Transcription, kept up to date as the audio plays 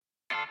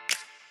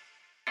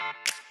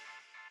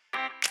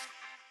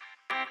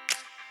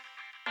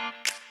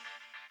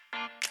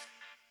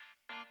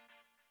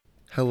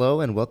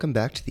Hello and welcome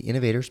back to the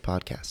Innovators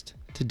Podcast.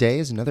 Today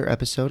is another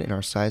episode in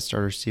our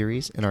Cystarter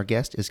series, and our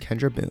guest is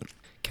Kendra Boone.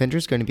 Kendra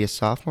is going to be a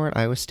sophomore at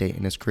Iowa State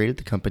and has created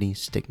the company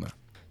Stigma.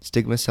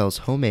 Stigma sells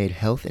homemade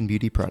health and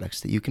beauty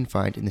products that you can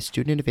find in the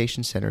Student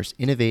Innovation Center's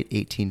Innovate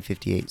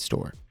 1858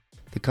 store.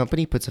 The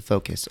company puts a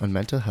focus on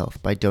mental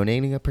health by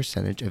donating a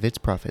percentage of its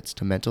profits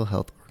to mental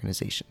health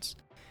organizations.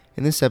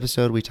 In this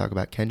episode, we talk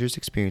about Kendra's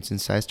experience in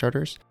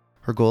Cystarters,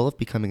 her goal of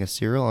becoming a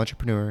serial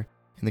entrepreneur,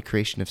 and the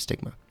creation of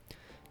Stigma.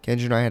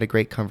 Kendra and I had a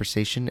great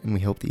conversation, and we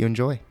hope that you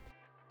enjoy.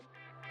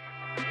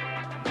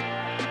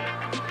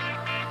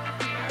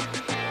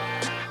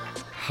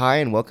 Hi,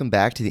 and welcome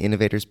back to the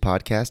Innovators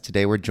Podcast.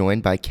 Today we're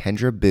joined by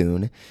Kendra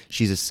Boone.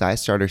 She's a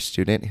Cystarter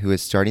student who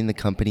is starting the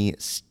company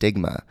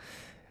Stigma.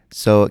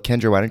 So,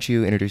 Kendra, why don't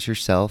you introduce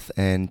yourself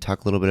and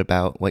talk a little bit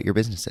about what your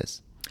business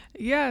is?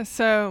 Yeah,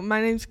 so my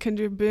name's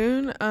Kendra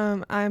Boone.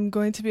 I'm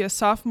going to be a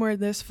sophomore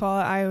this fall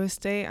at Iowa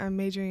State. I'm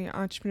majoring in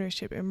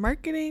entrepreneurship and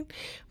marketing.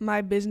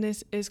 My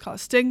business is called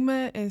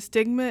Stigma, and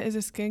Stigma is a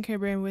skincare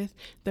brand with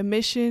the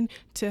mission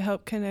to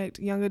help connect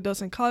young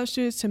adults and college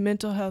students to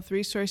mental health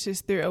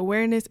resources through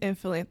awareness and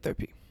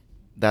philanthropy.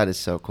 That is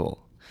so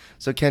cool.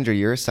 So, Kendra,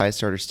 you're a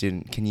Cystarter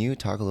student. Can you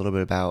talk a little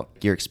bit about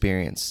your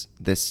experience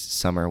this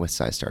summer with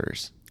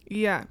Cystarters?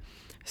 Yeah.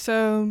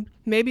 So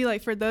maybe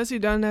for those who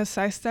don't know,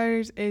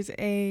 Cystarters is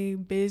a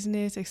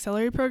business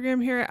accelerator program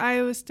here at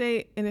Iowa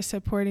State, and it's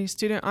supporting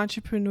student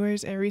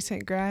entrepreneurs and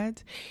recent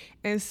grads.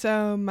 And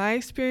so my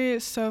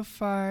experience so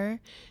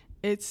far,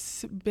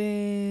 it's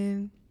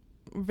been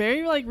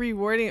very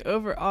rewarding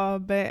overall,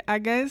 but I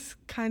guess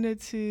kind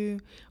of to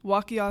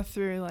walk y'all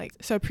through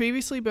so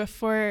previously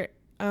before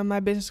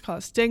my business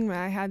called Stigma,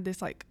 I had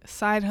this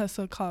side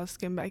hustle called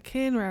Skin by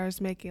Ken where I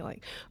was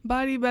making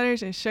body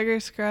butters and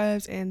sugar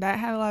scrubs, and that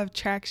had a lot of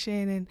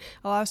traction and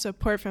a lot of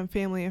support from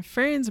family and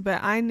friends.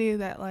 But I knew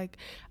that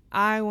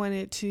I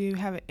wanted to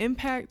have an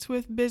impact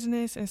with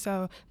business, and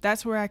so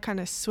that's where I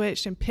kind of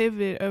switched and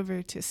pivoted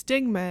over to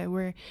Stigma,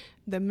 where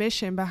the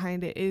mission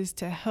behind it is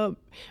to help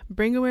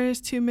bring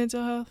awareness to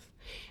mental health.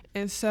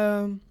 And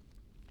so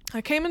I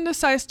came into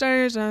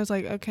Cystarters and I was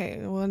like, okay,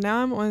 well,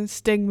 now I'm on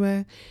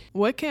Stigma.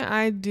 What can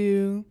I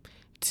do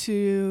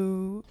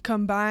to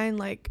combine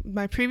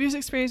my previous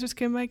experience with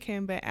Skin by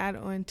Ken, but add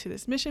on to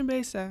this mission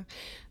base? So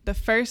the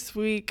first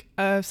week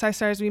of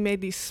Cystarters, we made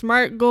these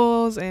SMART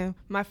goals, and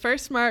my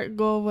first SMART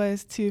goal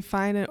was to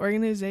find an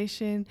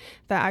organization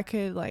that I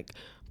could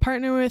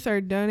partner with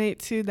or donate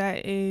to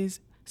that is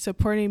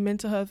supporting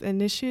mental health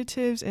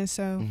initiatives. And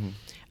so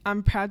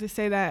I'm proud to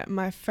say that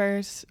my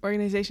first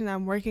organization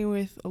I'm working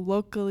with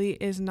locally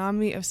is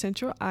NAMI of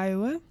Central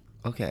Iowa.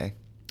 Okay.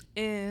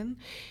 And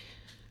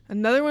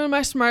another one of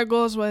my SMART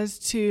goals was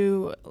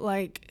to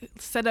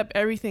set up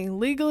everything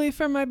legally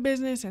for my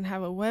business and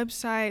have a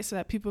website so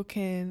that people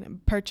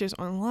can purchase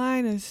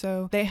online. And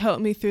so they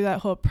helped me through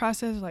that whole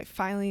process,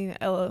 filing an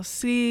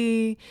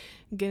LLC,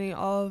 getting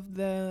all of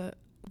the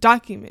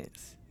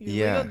documents,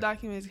 legal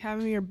documents,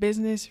 having your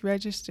business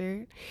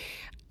registered,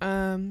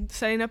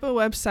 setting up a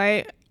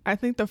website. I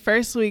think the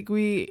first week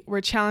we were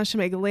challenged to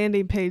make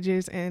landing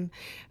pages, and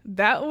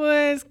that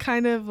was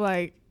kind of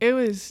it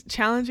was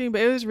challenging,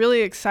 but it was really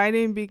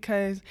exciting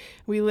because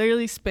we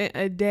literally spent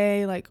a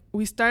day,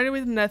 we started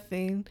with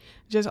nothing,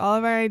 just all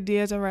of our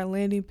ideas of our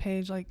landing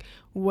page,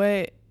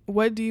 what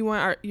do you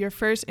want your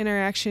first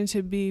interaction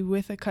to be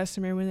with a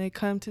customer when they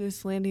come to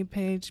this landing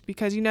page?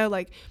 Because,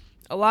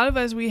 a lot of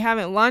us, we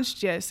haven't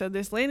launched yet. So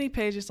this landing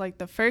page is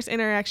the first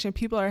interaction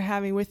people are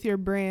having with your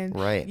brand.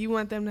 Right. You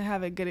want them to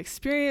have a good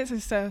experience. And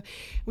so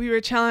we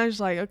were challenged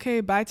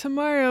okay, by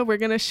tomorrow, we're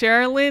going to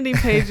share our landing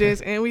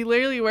pages. And we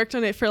literally worked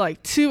on it for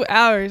 2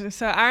 hours. And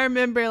so I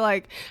remember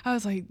I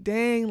was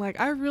dang,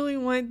 I really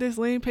want this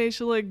landing page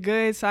to look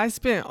good. So I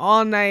spent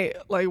all night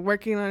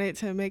working on it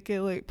to make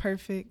it look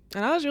perfect.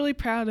 And I was really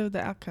proud of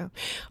the outcome.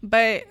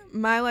 But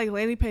my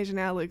landing page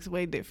now looks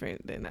way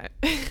different than that.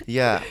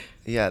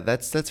 Yeah,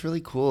 that's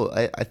really cool.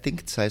 I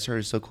think Cystarter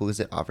is so cool because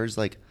it offers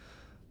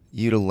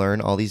you to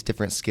learn all these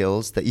different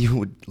skills that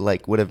you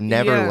would have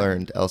never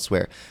learned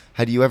elsewhere.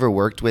 Had you ever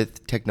worked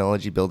with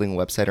technology, building a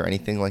website or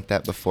anything like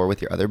that before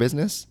with your other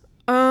business?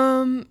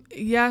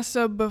 Yeah,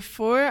 so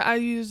before I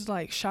used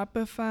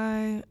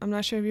Shopify. I'm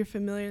not sure if you're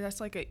familiar.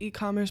 That's an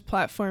e-commerce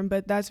platform,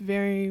 but that's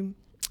very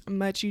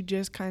much you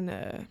just kind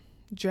of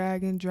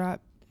drag and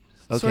drop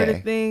sort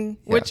of thing,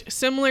 which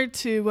similar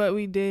to what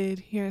we did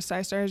here in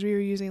Cystarters, we were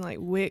using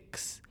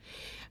Wix.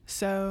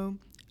 So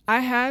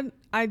I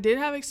did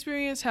have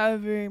experience.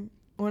 However,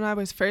 when I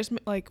was first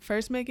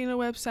making a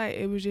website,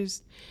 it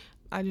was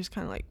I just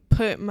kind of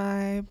put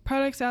my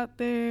products out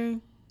there.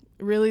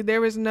 Really, there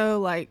was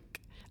no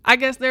I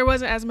guess there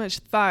wasn't as much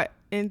thought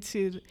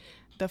into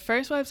the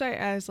first website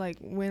as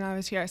when I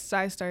was here at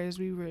Cystarters,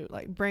 we were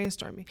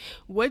brainstorming.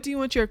 What do you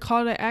want your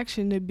call to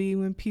action to be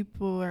when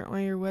people are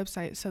on your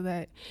website so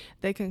that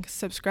they can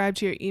subscribe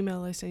to your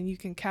email list and you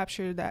can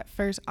capture that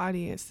first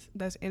audience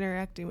that's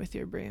interacting with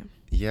your brand?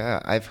 Yeah,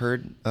 I've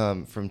heard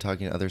from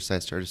talking to other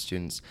Cystarter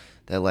students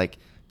that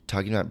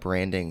talking about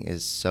branding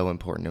is so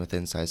important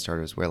within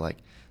Cystarters, where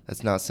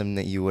That's not something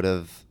that you would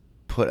have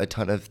put a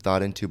ton of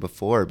thought into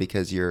before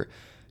because you're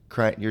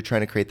trying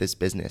to create this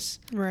business.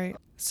 Right.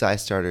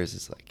 Cystarters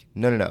is like,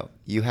 no.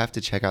 You have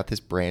to check out this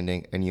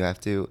branding and you have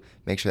to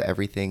make sure that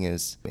everything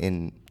is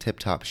in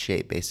tip-top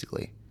shape,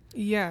 basically.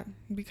 Yeah,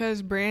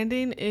 because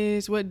branding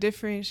is what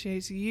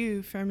differentiates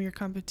you from your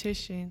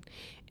competition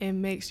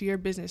and makes your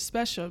business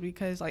special.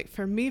 Because like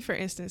for me, for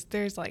instance,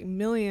 there's like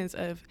millions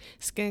of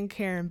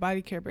skincare and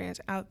body care brands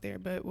out there.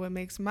 But what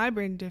makes my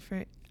brand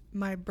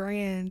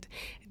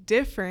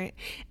different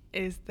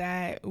is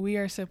that we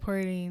are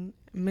supporting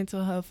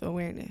mental health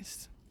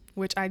awareness,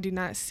 which I do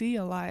not see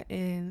a lot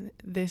in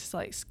this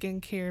like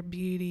skincare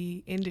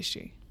beauty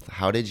industry.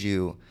 How did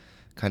you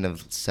kind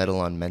of settle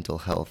on mental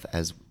health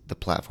as the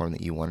platform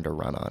that you wanted to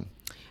run on?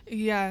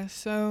 Yeah,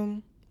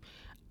 so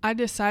I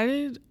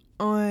decided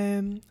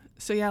on,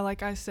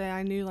 like I said,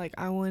 I knew like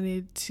I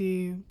wanted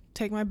to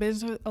take my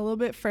business a little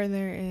bit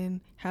further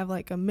and have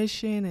like a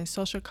mission and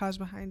social cause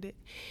behind it.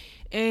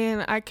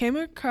 And I came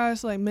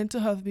across like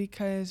mental health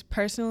because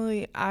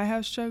personally I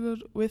have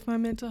struggled with my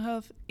mental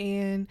health,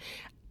 and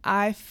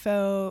I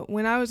felt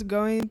when I was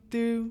going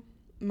through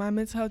my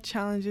mental health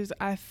challenges,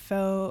 I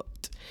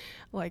felt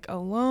like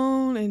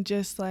alone and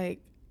just like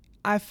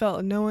I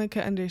felt no one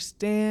could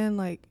understand.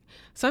 Like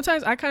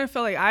sometimes I kind of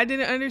felt like I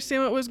didn't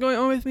understand what was going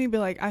on with me, but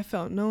like I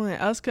felt no one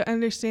else could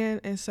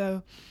understand. And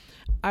so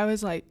I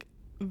was like,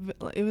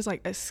 it was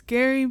like a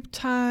scary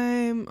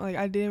time. Like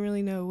I didn't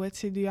really know what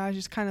to do. I was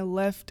just kind of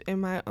left in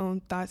my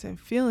own thoughts and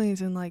feelings.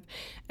 And like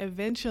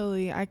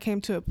eventually I came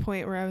to a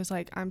point where I was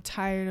like, I'm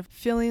tired of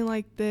feeling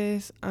like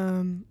this.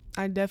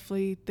 I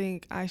definitely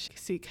think I should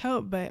seek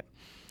help, but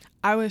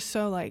I was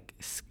so like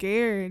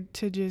scared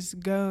to just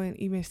go and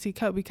even seek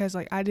help because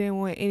like I didn't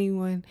want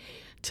anyone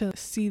to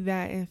see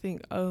that and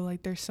think, oh,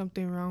 like there's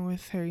something wrong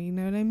with her. You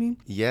know what I mean?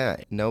 Yeah.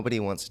 Nobody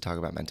wants to talk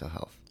about mental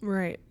health.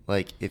 Right.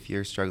 Like if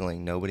you're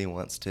struggling, nobody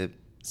wants to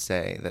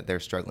say that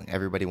they're struggling.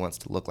 Everybody wants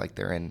to look like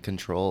they're in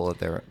control of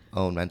their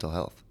own mental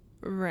health.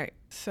 Right.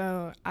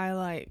 So I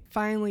like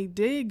finally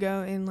did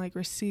go and like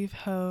receive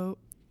help.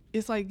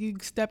 It's like you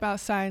step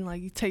outside and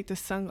like you take the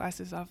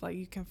sunglasses off, like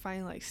you can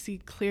finally like see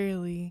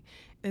clearly.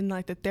 And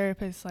like the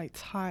therapist like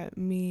taught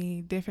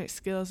me different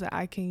skills that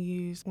I can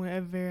use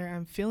whenever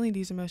I'm feeling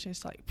these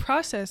emotions to like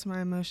process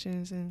my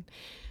emotions and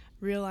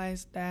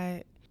realize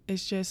that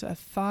it's just a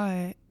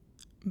thought,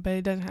 but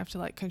it doesn't have to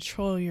like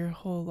control your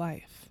whole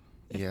life,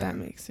 if that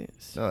makes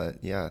sense.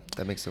 Yeah,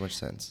 that makes so much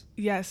sense.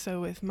 Yeah, so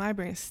with my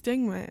brand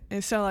Stigma,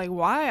 and so like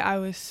why I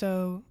was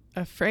so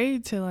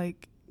afraid to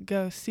like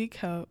go seek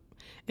help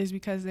is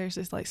because there's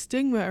this like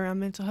stigma around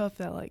mental health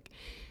that like,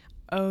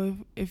 oh,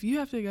 if you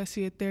have to go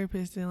see a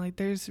therapist, then like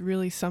there's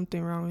really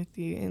something wrong with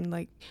you. And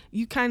like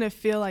you kind of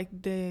feel like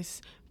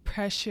this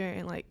pressure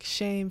and like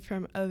shame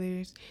from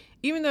others,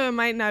 even though it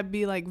might not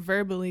be like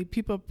verbally.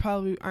 People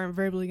probably aren't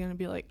verbally going to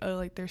be like, oh,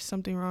 like there's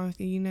something wrong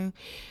with you, you know?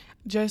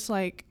 Just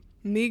like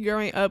me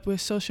growing up with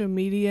social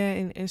media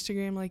and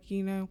Instagram, like,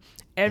 you know,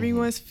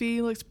 everyone's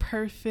feed looks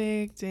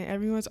perfect and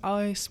everyone's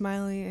always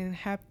smiling and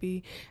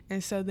happy.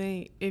 And so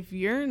then if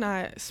you're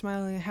not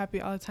smiling and happy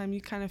all the time,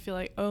 you kind of feel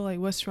like, oh, like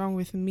what's wrong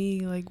with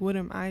me? Like what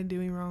am I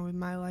doing wrong with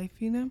my life,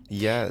 you know?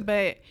 Yeah.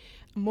 But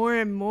more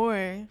and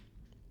more,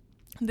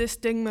 this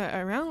stigma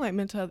around like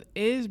mental health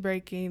is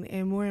breaking,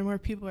 and more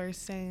people are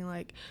saying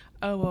like,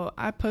 oh, well,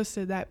 I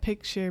posted that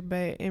picture,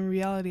 but in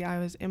reality I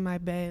was in my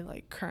bed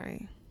like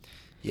crying.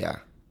 Yeah.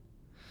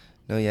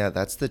 No, yeah,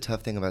 that's the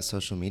tough thing about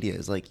social media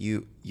is like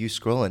you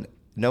scroll and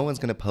no one's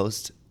going to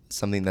post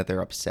something that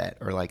they're upset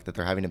or like that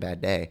they're having a bad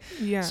day.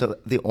 Yeah. So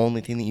the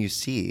only thing that you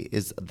see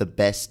is the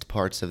best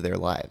parts of their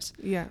lives.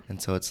 Yeah.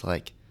 And so it's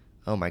like,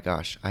 oh my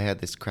gosh, I had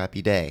this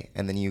crappy day.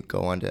 And then you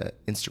go onto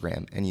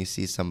Instagram and you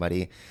see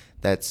somebody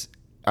that's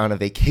on a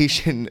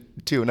vacation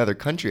to another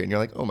country and you're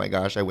like, oh my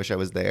gosh, I wish I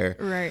was there.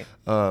 Right.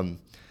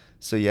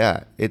 So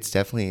yeah, that's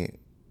definitely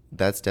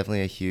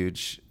a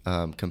huge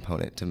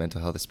component to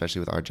mental health, especially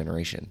with our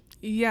generation.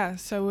 Yeah,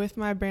 so with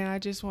my brand, I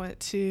just want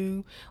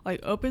to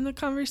like open the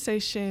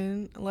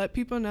conversation, let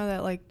people know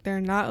that like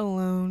they're not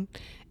alone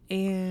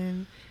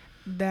and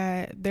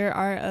that there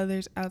are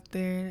others out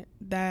there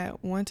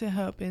that want to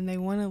help and they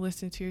want to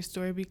listen to your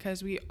story,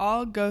 because we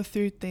all go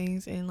through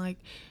things, and like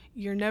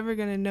you're never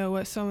going to know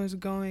what someone's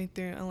going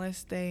through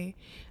unless they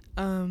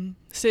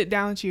sit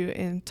down with you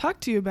and talk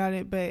to you about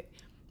it. But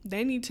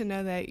they need to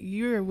know that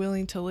you're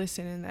willing to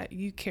listen and that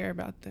you care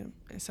about them.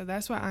 And so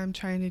that's what I'm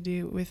trying to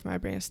do with my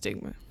brand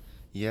Stigma.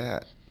 Yeah.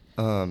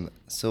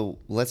 So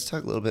let's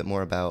talk a little bit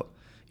more about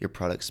your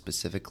products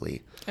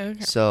specifically.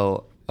 Okay.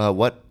 So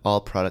what all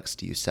products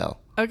do you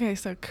sell? Okay,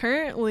 so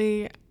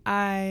currently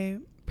I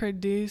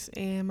produce,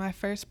 and my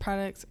first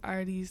products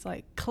are these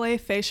like clay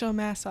facial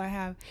masks. So I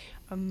have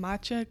a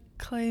matcha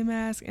clay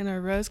mask and a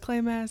rose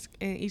clay mask,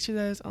 and each of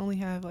those only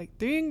have like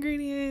 3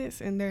 ingredients,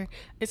 and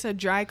it's a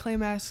dry clay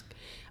mask,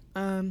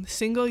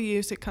 single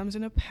use. It comes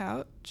in a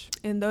pouch,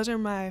 and those are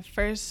my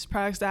first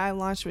products that I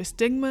launched with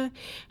Stigma.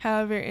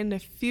 However, in the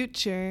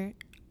future,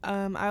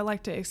 I would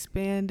like to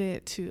expand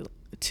it to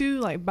 2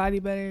 like body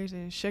butters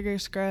and sugar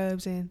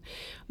scrubs and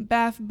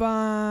bath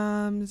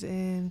bombs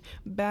and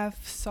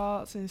bath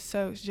salts and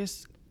soaps,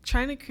 just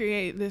trying to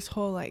create this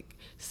whole like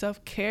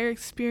self-care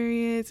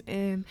experience.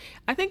 And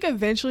I think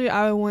eventually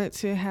I would want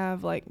to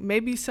have like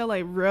maybe sell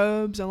like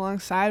robes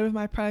alongside with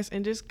my products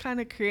and just kind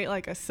of create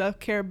like a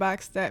self-care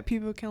box that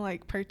people can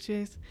like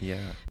purchase.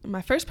 Yeah.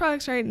 My first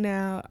products right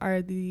now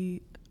are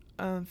the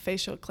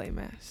facial clay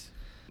masks.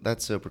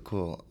 That's super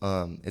cool.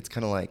 It's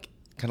kind of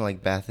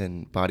like Bath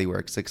and Body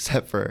Works,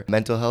 except for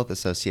mental health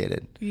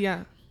associated.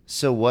 Yeah.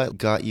 So what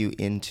got you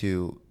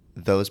into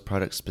those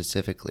products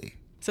specifically?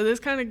 So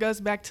this kind of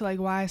goes back to like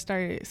why I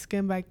started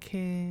Skin by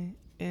Ken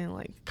and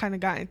like kind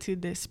of got into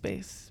this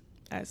space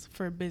as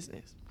for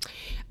business.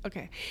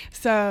 Okay,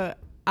 so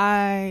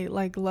I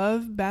like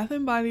love Bath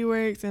and Body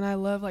Works, and I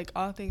love like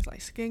all things like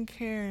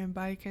skincare and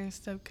body care and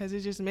stuff because it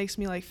just makes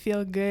me like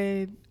feel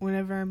good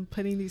whenever I'm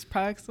putting these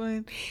products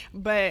on.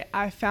 But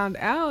I found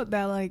out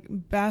that like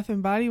Bath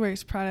and Body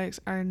Works products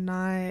are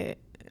not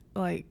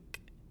like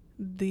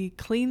the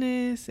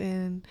cleanest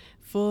and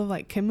full of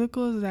like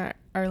chemicals that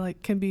are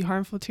like can be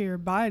harmful to your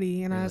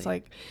body. And really? I was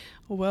like,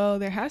 well,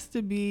 there has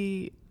to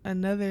be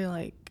another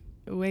like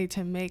way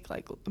to make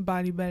like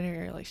body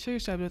butter or like sugar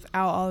scrubs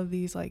without all of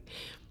these like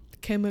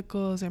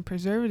chemicals and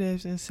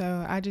preservatives. And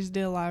so I just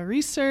did a lot of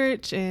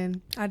research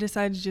and I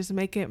decided to just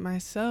make it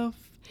myself.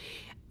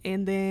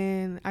 And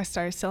then I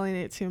started selling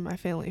it to my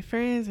family and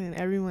friends, and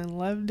everyone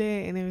loved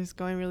it, and it was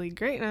going really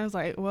great. And I was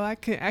like, well, I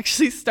could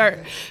actually start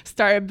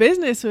a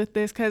business with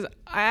this, because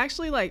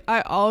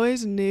I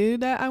always knew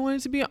that I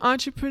wanted to be an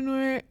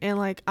entrepreneur, and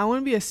like I want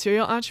to be a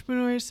serial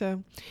entrepreneur.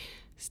 So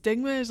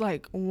Stigma is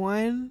like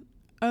one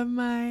of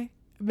my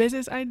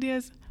business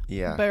ideas.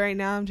 Yeah. But right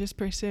now I'm just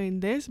pursuing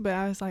this. But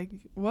I was like,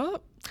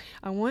 well,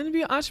 I want to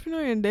be an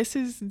entrepreneur, and this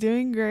is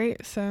doing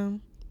great.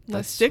 So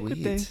let's stick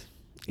with this.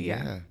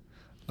 Yeah.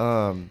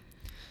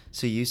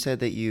 So you said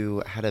that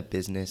you had a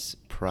business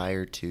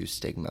prior to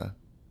Stigma.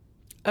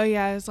 Oh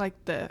yeah, it's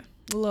like the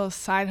little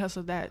side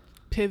hustle that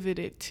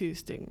pivoted to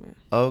Stigma.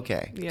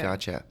 Okay, yeah.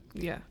 Gotcha.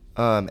 Yeah.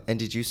 And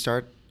did you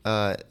start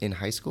in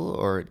high school,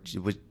 or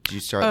did you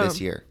start this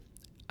year?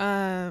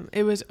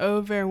 It was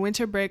over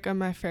winter break of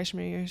my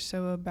freshman year,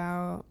 so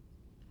about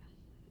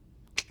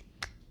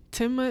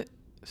 10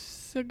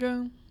 months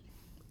ago.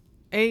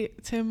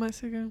 10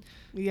 months ago.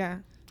 Yeah.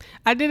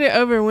 I did it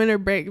over winter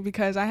break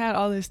because I had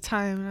all this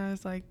time, and I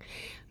was like,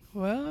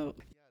 well.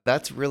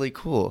 That's really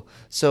cool.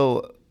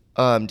 So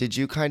did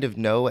you kind of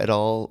know at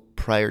all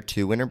prior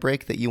to winter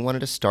break that you wanted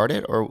to start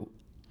it, or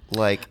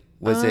like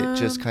was it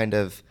just kind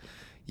of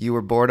you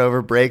were bored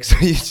over break, so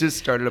you just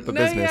started up a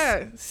business?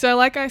 Yeah. So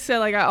like I said,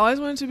 like I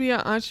always wanted to be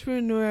an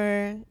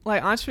entrepreneur.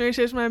 Like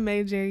entrepreneurship is my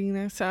major, you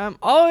know. So I'm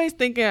always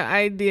thinking of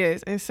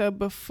ideas. And so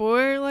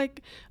before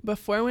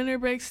winter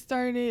break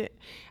started,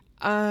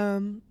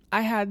 I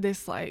had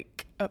this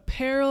like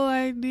apparel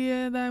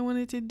idea that I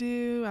wanted to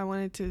do. I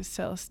wanted to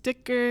sell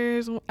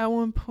stickers at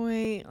one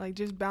point, like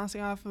just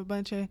bouncing off a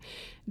bunch of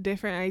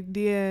different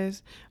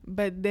ideas.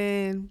 But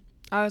then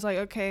I was like,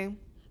 okay,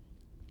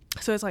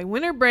 so it's like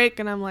winter break,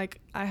 and I'm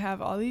like, I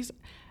have all these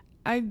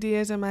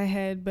ideas in my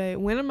head, but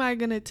when am I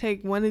gonna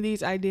take one of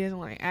these ideas and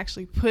like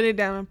actually put it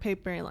down on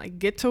paper and like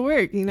get to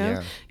work? You know,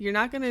 Yeah. You're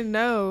not gonna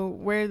know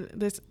where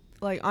this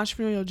like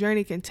entrepreneurial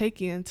journey can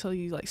take you until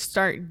you like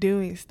start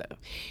doing stuff.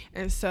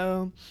 And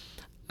so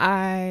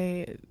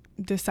I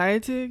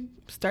decided to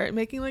start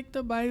making like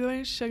the body oil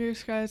and sugar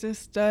scrubs and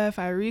stuff.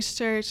 I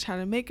researched how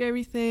to make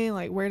everything,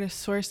 like where to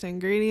source the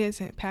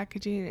ingredients and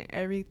packaging and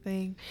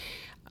everything.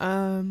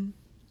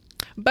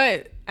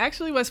 But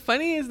actually what's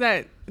funny is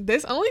that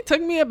this only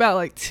took me about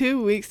like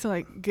 2 weeks to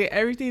like get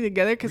everything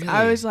together, because Really?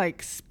 I was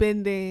like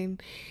spending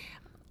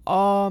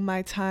all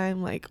my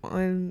time like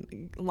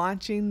on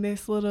launching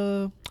this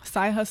little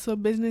side hustle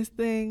business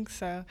thing.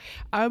 So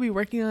I would be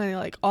working on it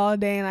like all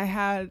day, and I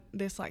had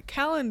this like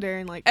calendar,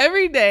 and like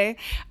every day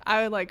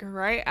I would like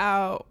write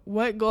out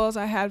what goals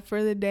I had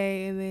for the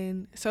day. And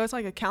then so it's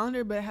like a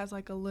calendar, but it has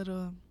like a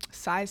little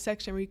side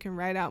section where you can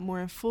write out more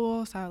in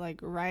full. So I would like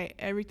write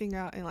everything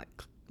out and like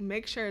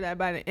make sure that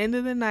by the end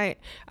of the night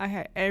I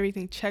had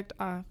everything checked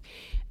off.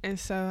 And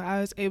so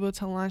I was able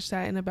to launch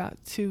that in about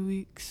 2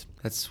 weeks.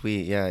 That's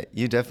sweet. Yeah,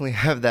 you definitely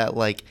have that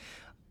like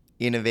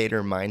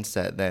innovator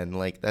mindset then.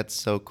 Like that's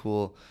so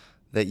cool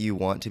that you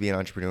want to be an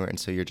entrepreneur, and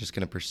so you're just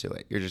going to pursue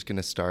it. You're just going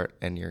to start,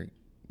 and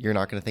you're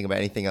not going to think about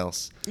anything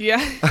else. Yeah.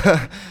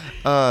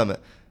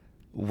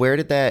 Where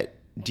did that,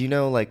 do you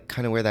know like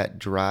kind of where that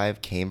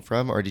drive came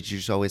from, or did you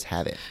just always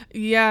have it?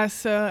 Yeah,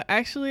 so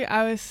actually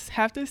I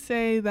have to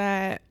say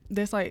that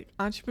this like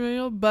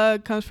entrepreneurial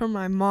bug comes from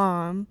my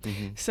mom.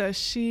 Mm-hmm. So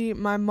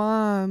my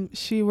mom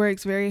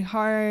works very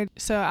hard.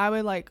 So I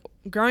would like,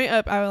 growing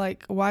up, I would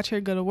like watch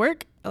her go to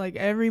work like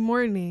every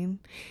morning.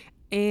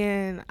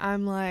 And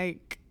I'm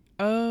like,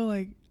 oh,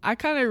 like I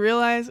kind of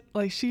realized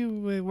like she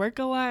would work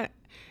a lot.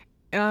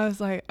 And I was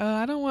like, oh,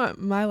 I don't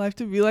want my life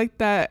to be like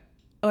that.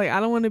 Like,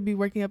 I don't want to be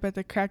waking up at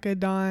the crack of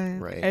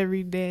dawn Right.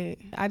 every day.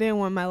 I didn't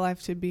want my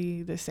life to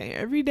be the same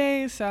every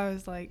day. So I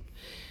was like,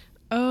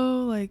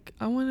 oh, like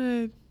I don't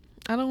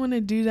want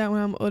to do that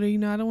when I'm older.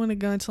 I don't want to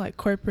go into like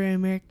corporate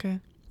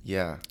America.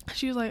 Yeah.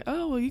 She was like,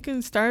 oh, well, you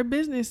can start a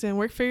business and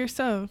work for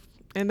yourself.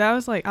 And that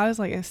was like, I was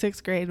like in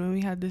 6th grade when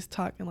we had this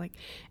talk. And like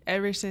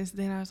ever since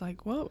then, I was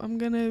like, well,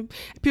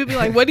 people be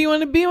like, what do you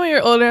want to be when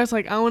you're older? I was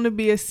like, I want to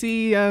be a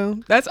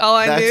CEO. That's all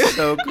I knew. That's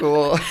so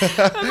cool. I was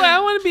like, I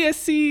want to be a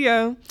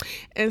CEO.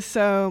 And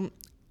so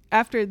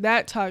after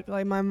that talk,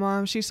 like my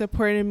mom, she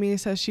supported me.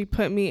 So she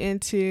put me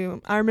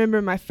into, I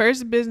remember my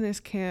first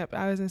business camp,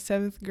 I was in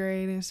 7th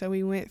grade. And so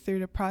we went through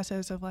the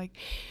process of like,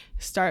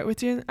 start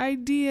with your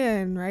idea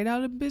and write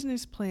out a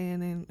business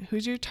plan and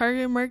who's your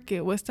target market,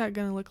 what's that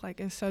going to look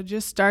like. And so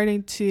just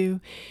starting to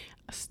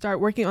start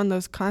working on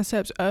those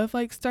concepts of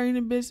like starting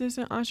a business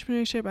and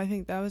entrepreneurship, I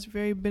think that was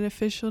very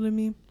beneficial to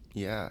me.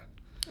 Yeah.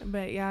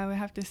 But yeah, I would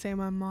have to say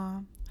my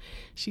mom,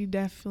 she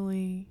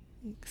definitely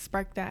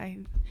sparked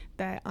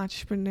that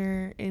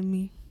entrepreneur in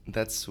me.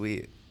 That's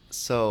sweet.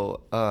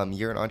 So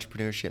you're an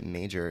entrepreneurship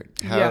major.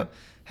 Yeah.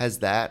 Has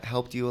that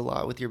helped you a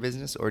lot with your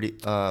business, or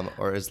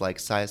is like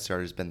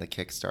Cystarter's been the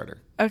Kickstarter?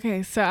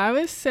 Okay, so I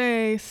would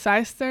say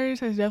Cystarter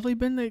has definitely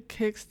been the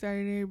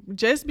Kickstarter,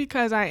 just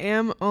because I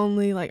am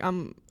only like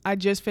I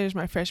just finished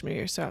my freshman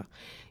year, so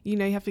you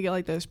have to get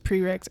like those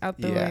prereqs out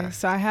the way.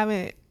 So I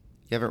haven't.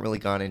 You haven't really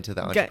gone into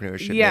the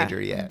entrepreneurship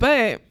major yet.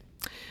 But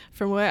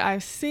from what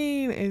I've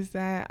seen is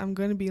that I'm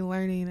going to be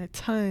learning a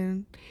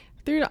ton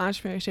through the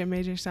entrepreneurship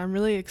major, so I'm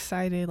really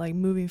excited like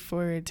moving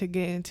forward to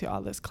get into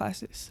all those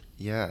classes.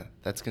 Yeah,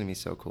 that's going to be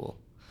so cool.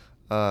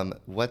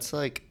 What's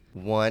like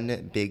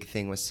one big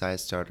thing with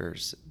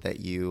Cystarters that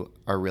you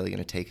are really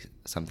going to take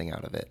something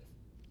out of it?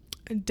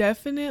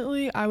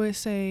 Definitely, I would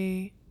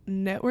say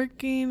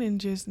networking and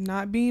just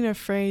not being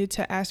afraid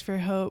to ask for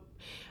help.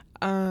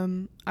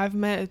 I've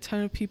met a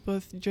ton of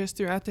people just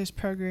throughout this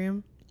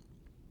program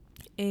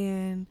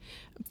and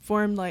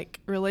formed like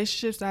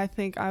relationships that I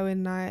think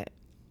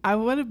I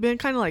would have been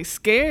kind of like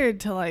scared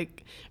to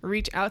like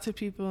reach out to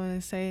people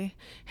and say,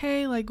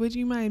 hey, like, would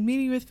you mind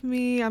meeting with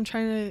me? I'm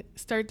trying to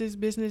start this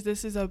business.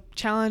 This is a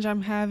challenge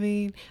I'm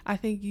having. I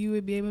think you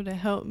would be able to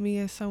help me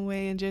in some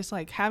way. And just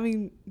like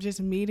having just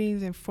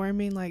meetings and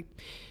forming like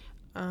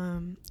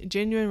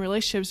genuine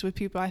relationships with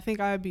people. I think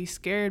I would be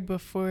scared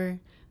before,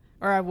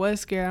 or I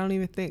was scared. I don't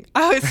even think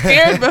I was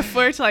scared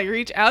before to like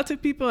reach out to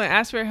people and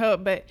ask for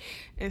help. But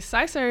in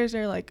Cystarters,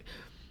 they're like,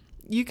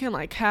 you can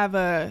like have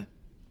a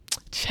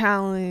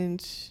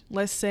challenge.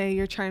 Let's say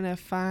you're trying to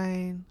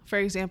find, for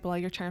example,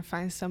 like you're trying to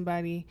find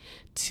somebody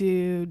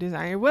to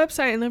design your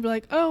website, and they'll be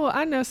like, oh,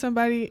 I know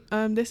somebody,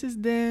 this is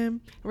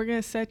them, we're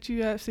gonna set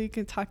you up so you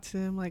can talk to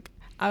them. Like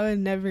I would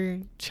never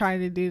try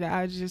to do that.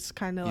 I would just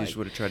kind of like, you just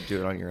would have tried to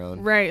do it on your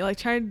own, right? Like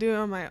try to do it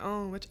on my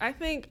own, which I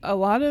think a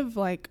lot of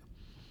like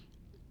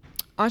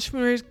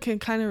entrepreneurs can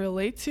kind of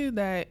relate to,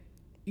 that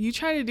you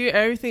try to do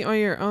everything on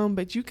your own,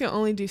 but you can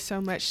only do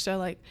so much. So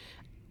like,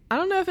 I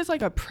don't know if it's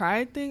like a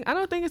pride thing. I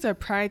don't think it's a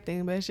pride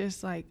thing, but it's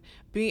just like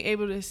being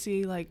able to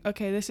see like,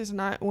 okay, this is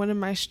not one of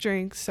my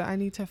strengths, so I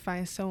need to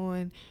find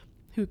someone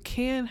who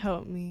can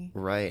help me.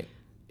 Right.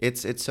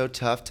 It's so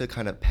tough to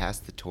kind of pass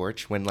the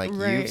torch when like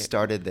you've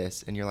started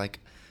this and you're like,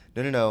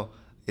 no,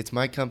 it's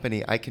my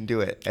company, I can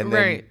do it. And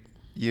then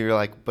you're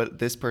like, but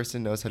this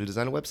person knows how to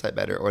design a website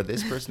better, or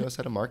this person knows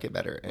how to market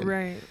better.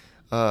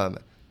 And,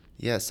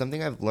 yeah,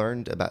 something I've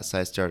learned about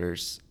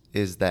Cystarters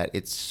is that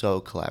it's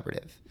so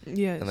collaborative.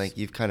 Yes. And like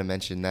you've kind of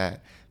mentioned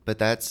that, but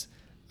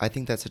I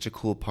think that's such a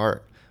cool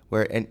part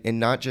where, and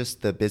not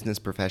just the business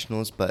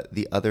professionals, but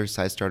the other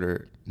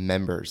Cystarter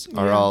members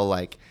are all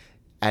like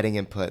adding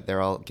input.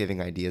 They're all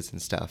giving ideas and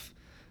stuff.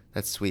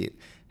 That's sweet.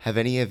 Have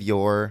any of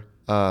your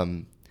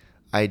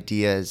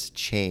ideas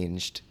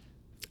changed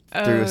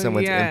through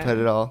someone's input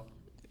at all?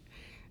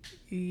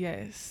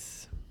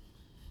 Yes.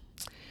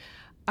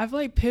 I've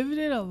like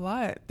pivoted a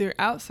lot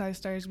throughout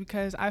Cystarters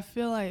because I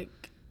feel like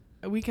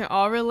we can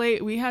all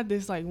relate. We had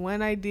this like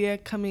one idea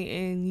coming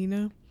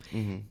in,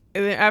 Mm-hmm.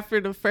 And then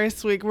after the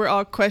first week, we're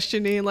all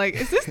questioning, like,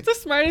 is this the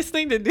smartest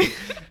thing to do?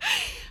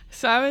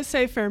 So I would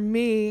say for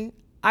me,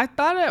 I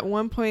thought at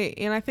one point,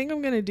 and I think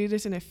I'm going to do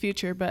this in the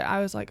future, but I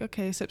was like,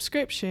 okay,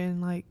 subscription,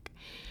 like,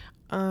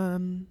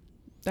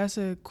 that's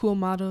a cool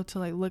model to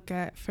like look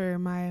at for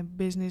my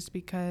business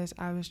because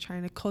I was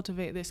trying to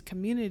cultivate this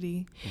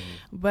community.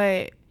 Mm-hmm.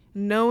 But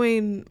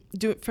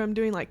from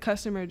doing like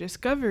customer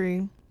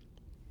discovery,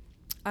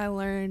 I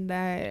learned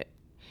that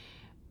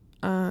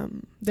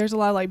there's a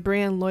lot of like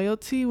brand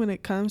loyalty when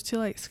it comes to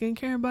like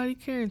skincare and body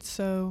care. And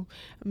so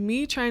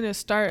me trying to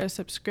start a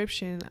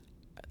subscription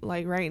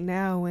like right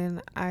now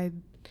when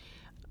I'm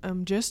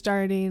just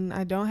starting,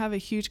 I don't have a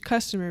huge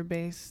customer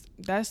base.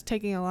 That's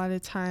taking a lot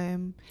of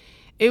time.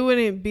 It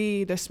wouldn't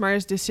be the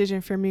smartest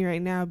decision for me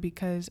right now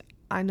because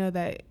I know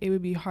that it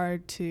would be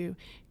hard to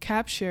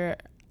capture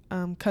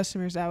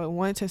customers that would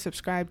want to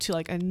subscribe to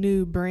like a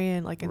new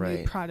brand, like a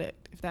new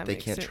product, if that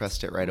makes sense. They can't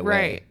trust it right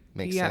away.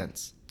 Makes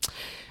sense.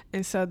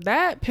 And so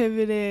that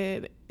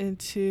pivoted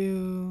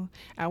into,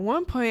 at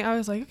one point I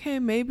was like, okay,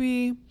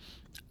 maybe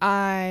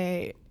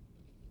I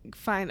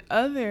find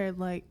other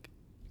like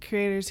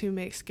creators who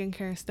make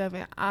skincare and stuff,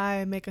 and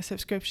I make a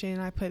subscription.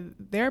 I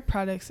put their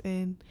products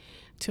in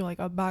to like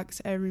a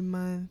box every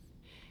month.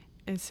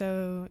 And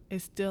so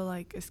it's still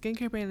like a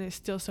skincare brand, and it's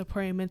still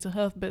supporting mental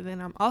health, but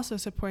then I'm also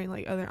supporting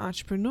like other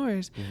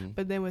entrepreneurs. Mm-hmm.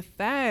 But then with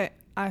that,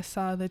 I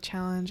saw the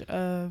challenge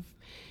of,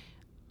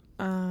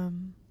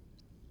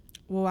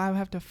 well, I would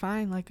have to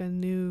find like a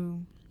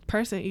new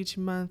person each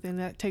month, and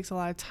that takes a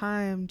lot of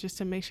time just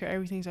to make sure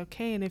everything's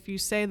okay. And if you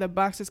say the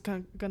box is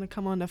gonna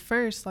come on the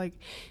first, like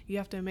you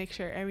have to make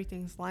sure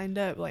everything's lined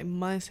up like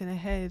months in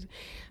ahead.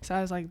 So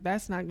I was like,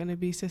 that's not gonna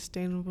be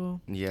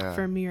sustainable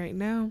for me right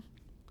now.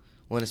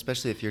 Well, and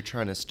especially if you're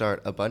trying to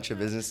start a bunch of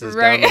businesses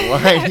right. down the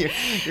line,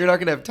 you're not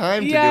going to have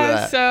time to do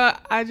that. So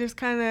I just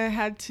kind of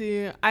had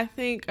to, I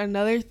think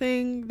another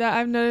thing that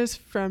I've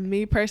noticed from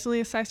me personally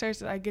in Cystarter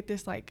is I get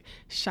this like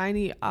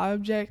shiny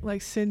object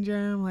like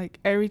syndrome. Like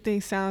everything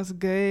sounds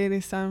good,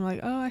 and so I'm like,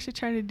 oh, I should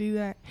try to do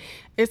that.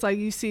 It's like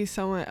you see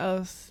someone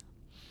else,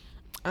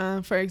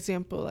 for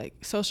example, like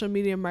social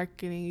media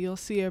marketing, you'll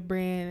see a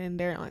brand and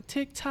they're on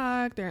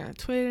TikTok, they're on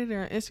Twitter,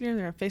 they're on Instagram,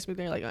 they're on Facebook,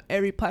 they're like on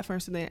every platform.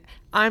 So then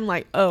I'm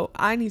like, oh,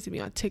 I need to be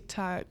on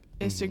TikTok,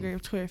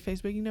 Instagram, Twitter,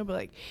 Facebook, but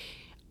like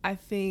I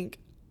think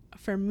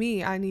for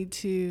me, I need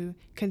to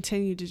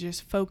continue to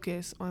just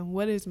focus on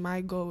what is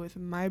my goal with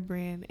my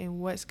brand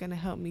and what's going to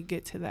help me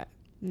get to that,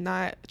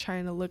 not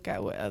trying to look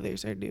at what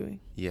others are doing.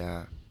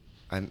 Yeah.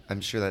 I'm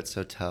sure that's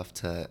so tough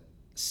to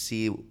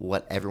see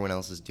what everyone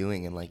else is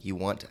doing, and like you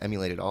want to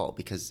emulate it all,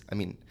 because I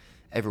mean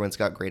everyone's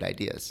got great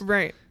ideas,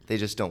 right? They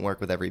just don't work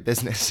with every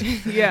business.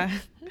 Yeah.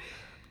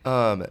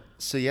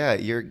 So yeah,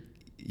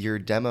 your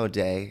demo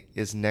day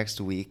is next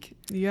week.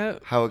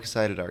 Yep. How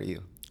excited are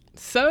you?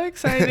 So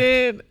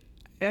excited.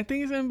 I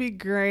think it's gonna be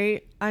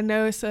great. I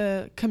know it's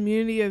a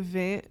community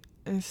event,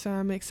 and so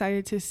I'm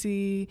excited to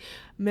see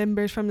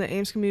members from the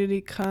Ames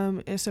community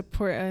come and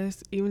support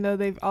us, even though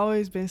they've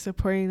always been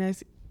supporting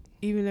us.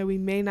 Even though we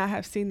may not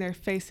have seen their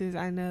faces,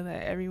 I know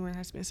that everyone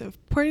has been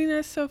supporting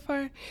us so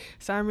far.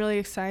 So I'm really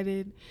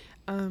excited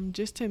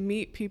just to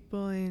meet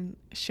people and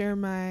share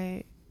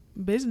my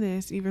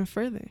business even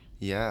further.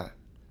 Yeah,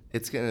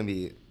 it's going to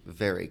be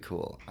very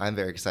cool. I'm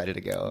very excited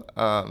to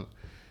go.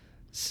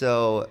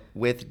 So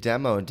with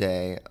demo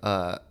day,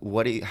 how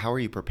are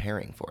you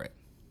preparing for it?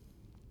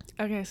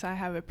 Okay, so I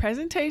have a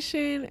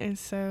presentation, and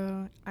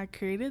so I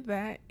created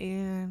that,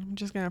 and I'm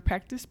just going to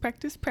practice.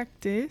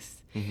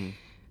 Mm-hmm.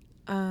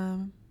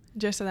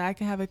 Just so that I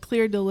can have a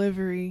clear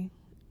delivery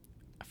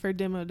for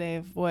demo day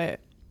of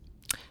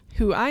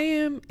who I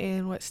am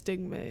and what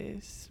Stigma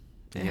is,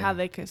 and how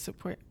they can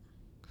support.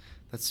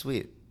 That's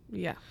sweet.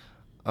 Yeah.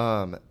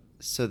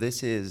 So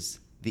this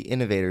is the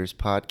Innovators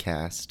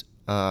podcast.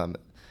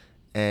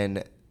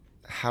 And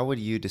how would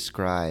you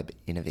describe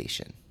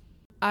innovation?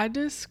 I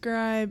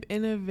describe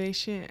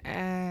innovation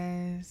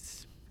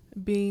as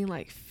being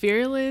like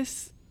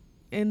fearless,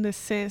 in the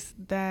sense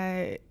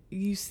that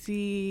you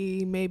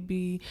see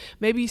maybe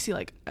you see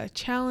like a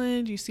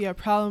challenge, you see a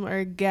problem or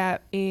a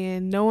gap,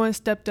 and no one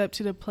stepped up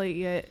to the plate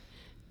yet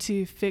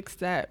to fix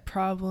that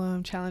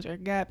problem, challenge, or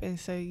gap, and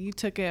so you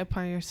took it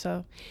upon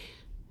yourself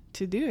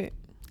to do it.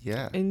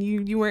 Yeah. And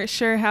you weren't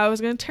sure how it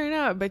was going to turn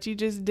out, but you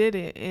just did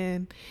it.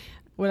 And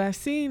what I've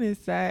seen is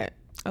that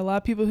a lot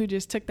of people who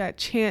just took that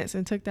chance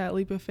and took that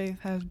leap of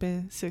faith have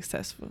been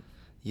successful.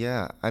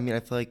 Yeah. I mean, I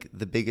feel like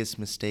the biggest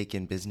mistake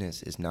in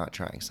business is not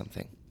trying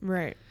something.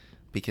 Right.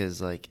 Because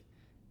the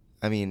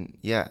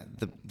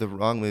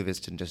wrong move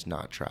is to just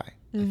not try.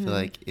 Mm-hmm. I feel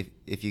like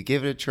if you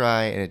give it a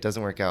try and it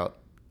doesn't work out,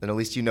 then at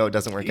least you know it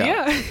doesn't work out.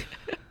 Yeah.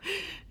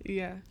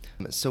 Yeah.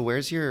 So where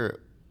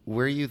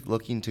are you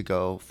looking to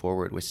go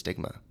forward with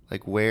Stigma?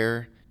 Like,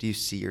 where do you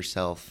see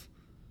yourself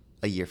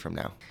a year from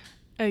now?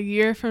 A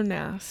year from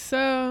now.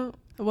 So,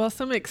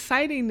 some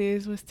exciting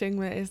news with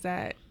Stigma is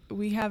that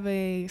we have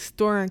a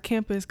store on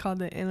campus called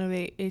the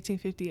Innovate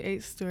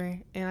 1858 store,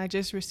 and I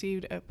just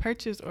received a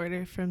purchase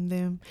order from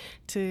them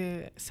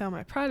to sell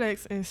my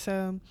products. And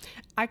so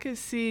I could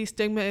see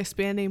Stigma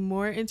expanding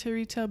more into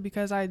retail,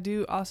 because I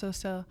do also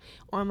sell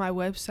on my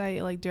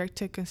website, like direct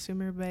to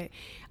consumer, but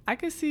I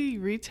could see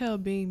retail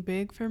being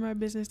big for my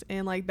business.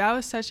 And like that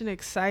was such an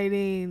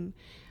exciting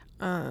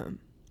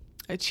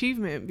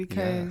achievement,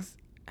 because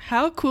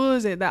how cool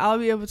is it that I'll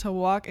be able to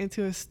walk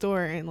into a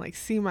store and like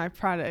see my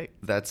product?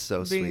 That's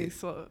so sweet.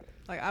 Sold.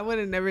 Like I would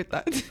have never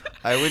thought.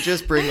 I would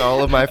just bring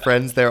all of my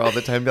friends there all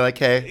the time and be like,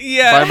 hey,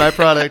 buy my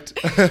product.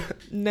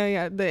 No,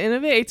 yeah. The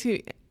Innovate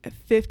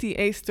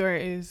 1858 store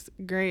is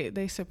great.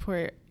 They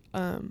support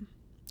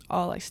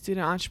all like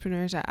student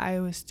entrepreneurs at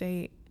Iowa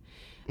State.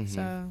 Mm-hmm.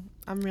 So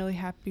I'm really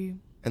happy.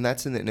 And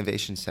that's in the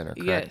Innovation Center,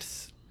 correct?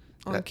 Yes.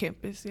 On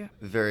campus, yeah.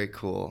 Very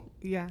cool.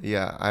 Yeah.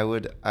 Yeah, I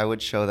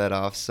would show that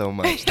off so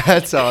much.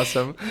 That's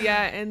awesome.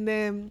 Yeah, and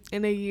then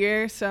in a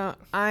year, so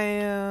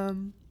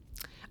I'm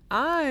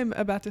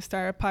about to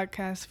start a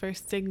podcast for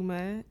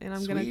Stigma, and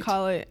I'm going to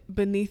call it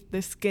Beneath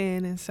the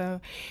Skin. And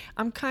so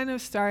I'm kind of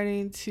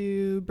starting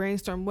to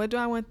brainstorm, what do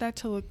I want that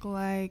to look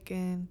like,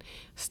 and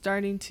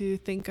starting to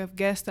think of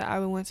guests that I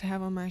would want to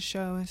have on my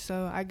show. And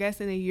so I guess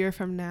in a year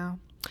from now,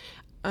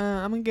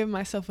 I'm going to give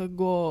myself a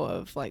goal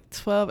of like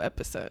 12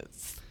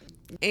 episodes.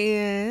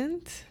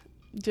 And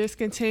just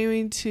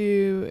continuing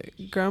to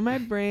grow my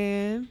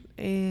brand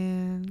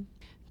and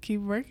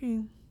keep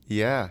working.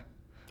 Yeah.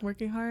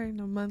 Working hard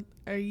a month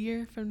or a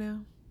year from now.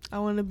 I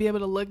want to be able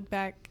to look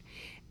back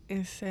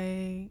and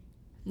say,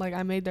 like,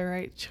 I made the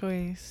right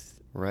choice.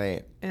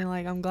 Right. And,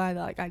 like, I'm glad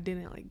that, like, I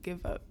didn't, like,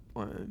 give up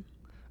on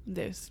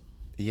this.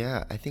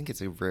 Yeah, I think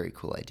it's a very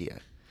cool idea.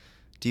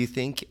 Do you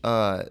think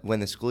when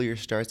the school year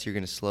starts, you're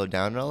going to slow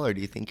down at all, or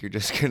do you think you're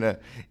just going to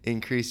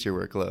increase your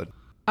workload?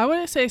 I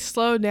wouldn't say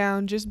slow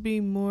down, just be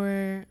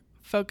more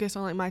focused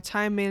on, like, my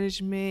time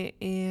management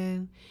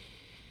and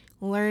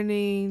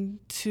learning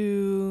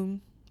to,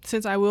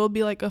 since I will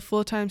be, like, a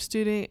full-time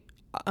student,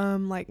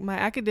 like, my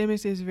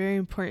academics is very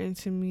important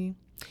to me.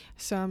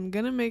 So I'm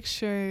going to make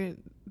sure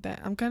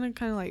that I'm going to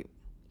kind of, like,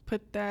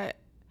 put that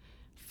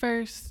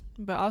first,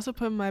 but also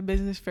put my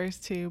business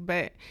first, too.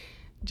 But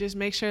just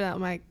make sure that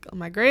my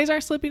grades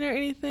aren't slipping or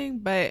anything,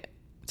 but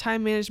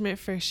time management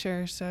for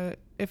sure. So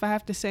if I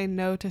have to say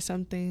no to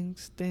some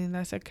things, then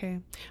that's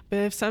okay. But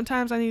if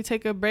sometimes I need to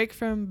take a break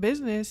from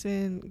business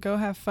and go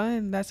have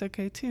fun, that's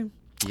okay too.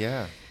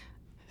 Yeah.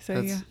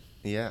 So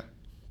yeah.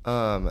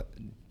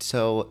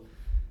 So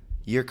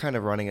you're kind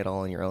of running it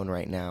all on your own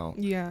right now.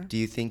 Yeah. Do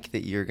you think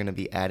that you're going to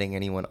be adding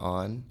anyone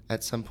on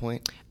at some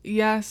point?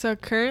 Yeah. So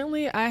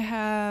currently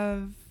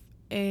I'm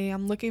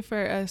looking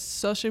for a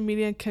social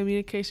media and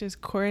communications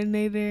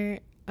coordinator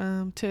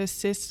to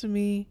assist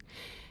me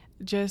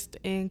just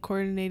in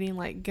coordinating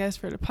like guests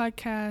for the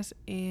podcast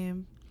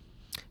and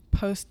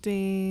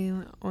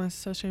posting on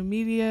social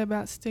media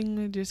about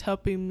stigma, just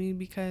helping me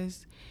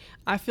because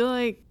I feel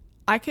like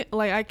I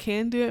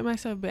can do it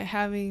myself, but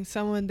having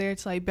someone there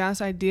to like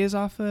bounce ideas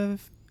off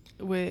of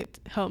would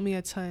help me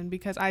a ton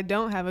because I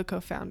don't have a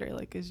co-founder.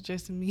 Like it's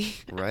just me.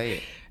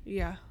 Right.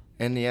 Yeah.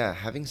 And yeah,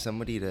 having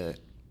somebody to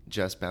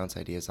just bounce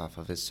ideas off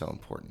of is so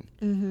important.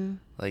 Mm-hmm.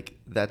 Like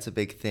that's a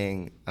big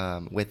thing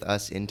with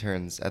us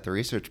interns at the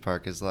research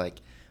park is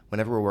like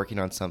whenever we're working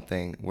on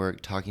something, we're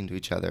talking to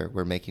each other.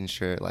 We're making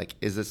sure like,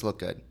 is this look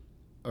good?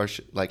 Or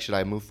should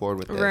I move forward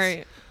with this?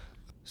 Right.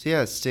 So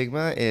yeah,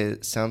 Stigma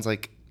sounds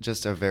like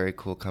just a very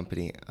cool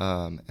company.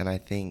 And I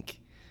think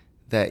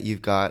that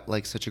you've got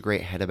like such a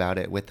great head about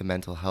it with the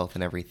mental health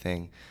and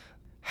everything.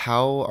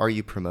 How are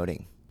you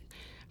promoting?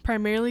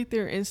 Primarily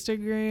through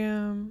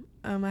Instagram.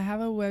 I have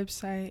a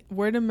website,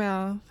 word of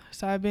mouth.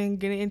 So I've been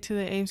getting into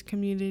the Ames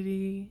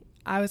community.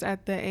 I was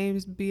at the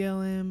Ames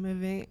BLM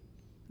event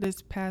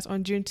this past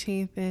on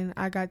Juneteenth, and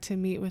I got to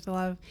meet with a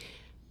lot of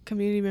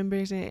community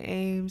members in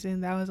Ames,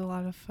 and that was a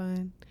lot of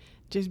fun.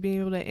 Just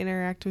being able to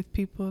interact with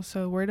people.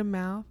 So word of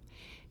mouth.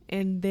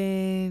 And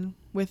then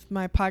with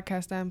my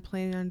podcast that I'm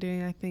planning on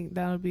doing, I think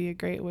that'll be a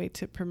great way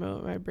to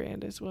promote my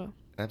brand as well.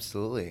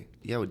 Absolutely.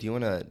 Yeah. Well, do you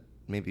want to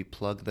maybe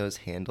plug those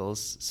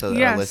handles so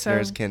that our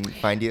listeners can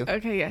find you?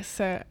 Okay, yes.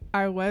 So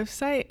our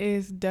website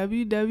is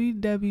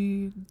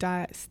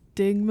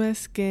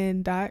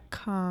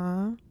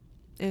www.stigmaskin.com.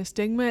 And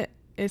stigma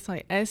is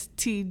like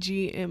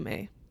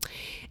STGMA.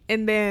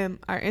 And then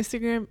our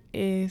Instagram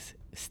is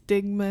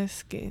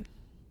stigmaskin,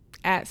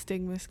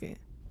 @stigmaskin.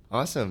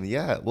 Awesome.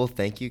 Yeah. Well,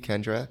 thank you,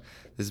 Kendra.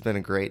 This has been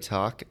a great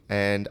talk,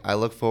 and I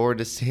look forward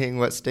to seeing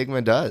what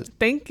Stigma does.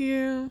 Thank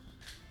you.